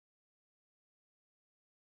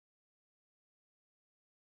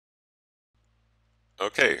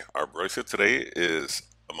Okay, our bracelet today is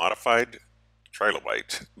a Modified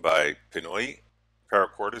Trilobite by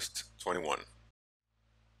PinoyParacordist21.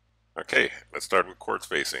 Okay, let's start with chord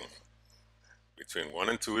spacing. Between 1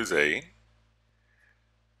 and 2 is A,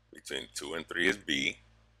 between 2 and 3 is B,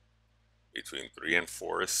 between 3 and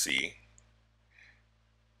 4 is C,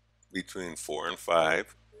 between 4 and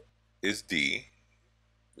 5 is D,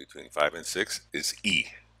 between 5 and 6 is E.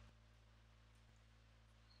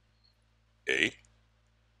 A,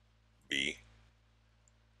 B,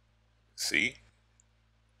 C,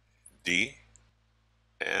 D,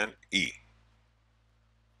 and E.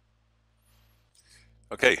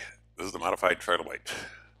 Okay, this is the Modified Trilobite.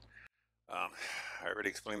 I already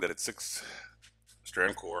explained that it's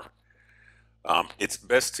 6-strand core. It's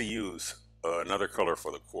best to use another color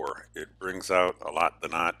for the core. It brings out a lot the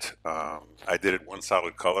knot. I did it one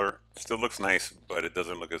solid color. Still looks nice, but it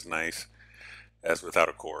doesn't look as nice as without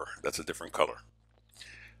a core. That's a different color.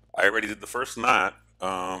 I already did the first knot.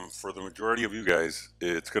 For the majority of you guys,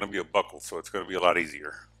 it's going to be a buckle, so it's going to be a lot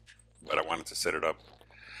easier. But I wanted to set it up.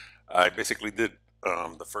 I basically did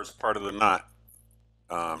the first part of the knot.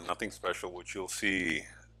 Nothing special, which you'll see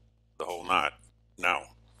the whole knot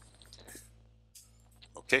now.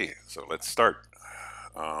 Okay, so let's start.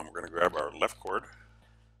 We're going to grab our left cord.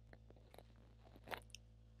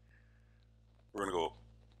 We're going to go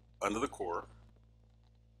under the core,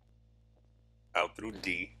 out through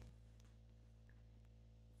D,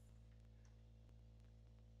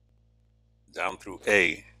 down through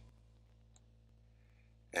A,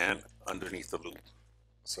 and underneath the loop.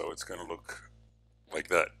 So it's going to look like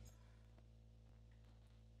that.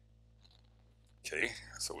 Okay,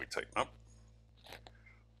 so we tighten up,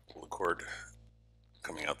 pull the cord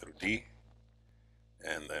coming out through D,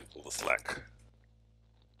 and then pull the slack.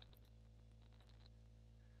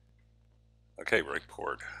 Okay, right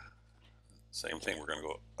cord. Same thing, we're going to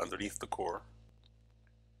go underneath the core,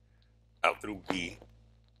 out through B,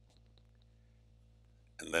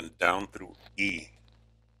 and then down through E,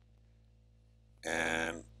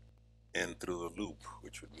 and in through the loop,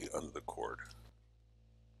 which would be under the cord.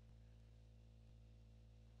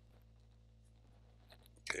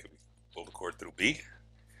 Okay, we pull the cord through B,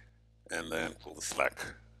 and then pull the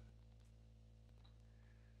slack.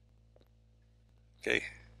 Okay.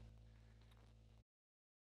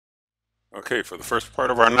 Okay, for the first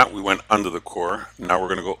part of our knot, we went under the core. Now we're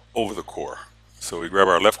going to go over the core. So we grab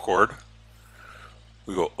our left cord,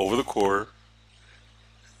 we go over the core,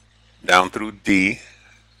 down through D,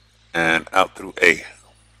 and out through A.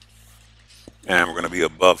 And we're going to be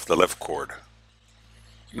above the left cord.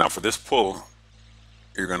 Now for this pull,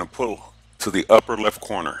 you're going to pull to the upper left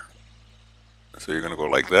corner. So you're going to go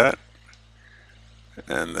like that,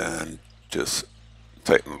 and then just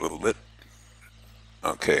tighten a little bit.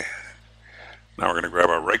 Okay. Now we're going to grab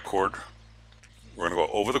our right cord. We're going to go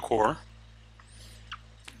over the core,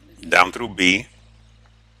 down through B,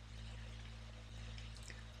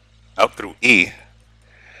 out through E,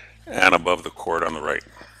 and above the cord on the right.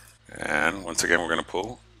 And once again, we're going to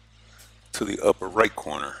pull to the upper right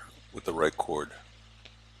corner with the right cord.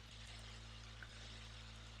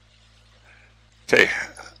 Okay,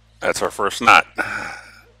 that's our first knot.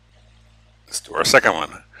 Let's do our second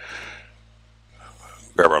one.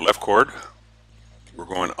 Grab our left cord. We're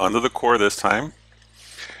going under the core this time.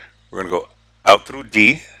 We're going to go out through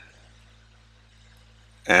D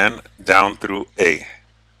and down through A.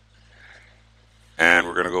 And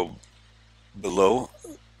we're going to go below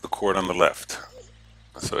the cord on the left.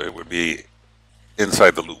 So it would be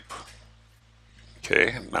inside the loop.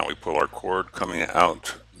 Okay, now we pull our cord coming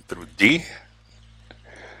out through D,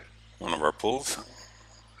 one of our pulls.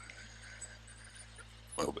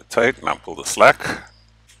 A little bit tight, now pull the slack.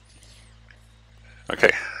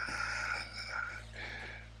 Okay,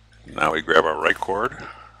 now we grab our right cord.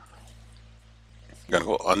 We're going to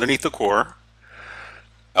go underneath the core,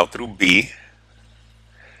 out through B,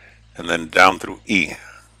 and then down through E,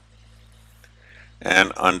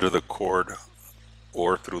 and under the cord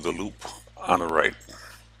or through the loop on the right.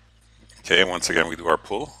 Okay, once again we do our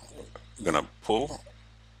pull. I'm going to pull,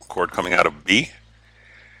 cord coming out of B,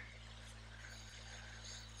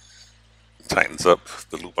 tightens up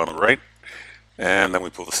the loop on the right, and then we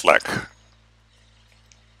pull the slack.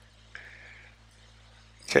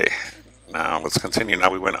 Okay, now let's continue. Now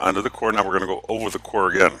we went under the core, now we're going to go over the core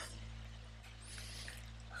again.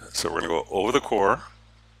 So we're going to go over the core,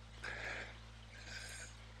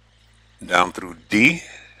 down through D,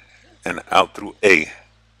 and out through A.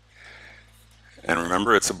 And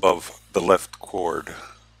remember, it's above the left cord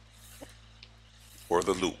or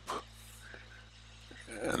the loop.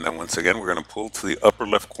 And then once again, we're going to pull to the upper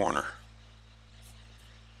left corner.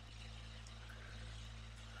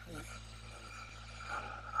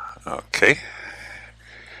 Okay,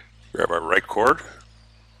 grab our right cord.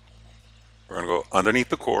 We're going to go underneath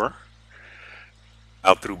the core,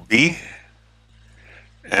 out through B,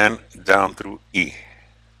 and down through E,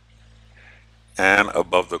 and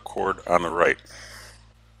above the cord on the right.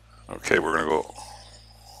 Okay, we're going to go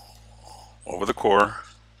over the core,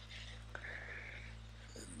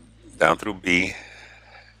 down through B,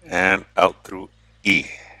 and out through E.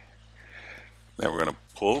 Then we're going to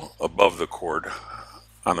pull above the cord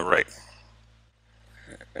on the right.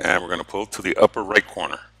 And we're going to pull to the upper right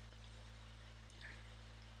corner.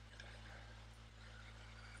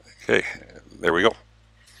 Okay, there we go.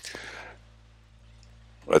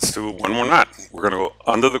 Let's do one more knot. We're going to go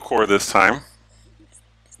under the core this time.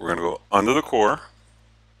 We're going to go under the core,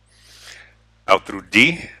 out through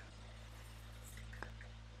D,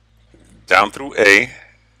 down through A,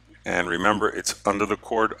 and remember it's under the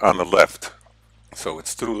cord on the left, so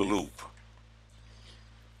it's through the loop.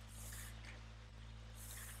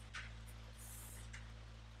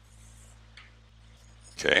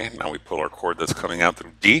 Okay, now we pull our cord that's coming out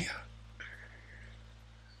through D,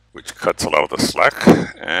 which cuts a lot of the slack,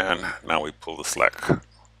 and now we pull the slack.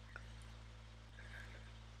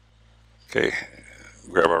 Okay,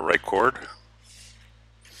 grab our right cord.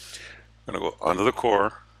 I'm going to go under the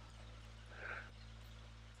core,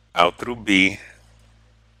 out through B,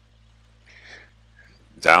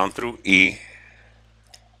 down through E,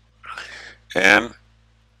 and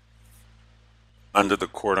under the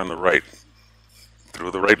cord on the right,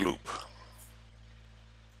 through the right loop.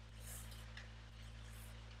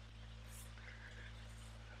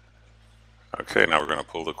 Okay, now we're going to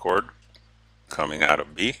pull the cord coming out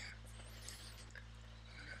of B.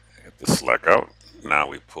 Get the slack out. Now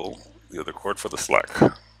we pull the other cord for the slack.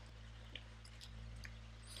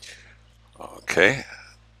 Okay,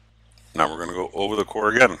 now we're going to go over the core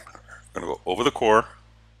again. We're going to go over the core,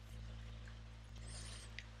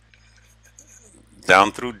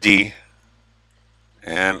 down through D,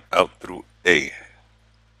 and out through A.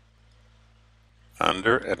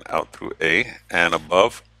 Under and out through A, and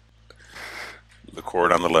above the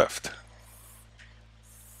cord on the left.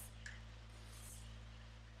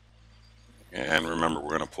 And remember,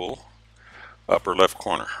 we're going to pull upper left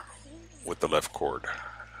corner with the left cord.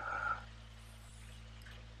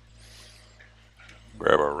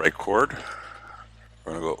 Grab our right cord.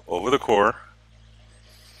 We're going to go over the core,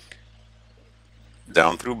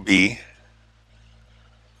 down through B,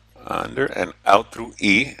 under and out through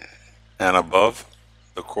E, and above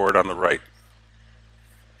the cord on the right.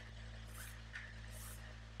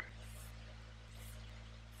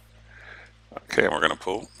 Okay, and we're going to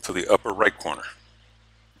pull to the upper right corner.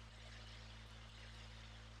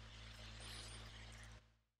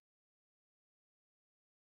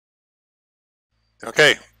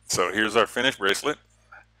 Okay, so here's our finished bracelet.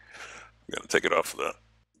 I'm going to take it off the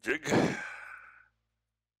jig.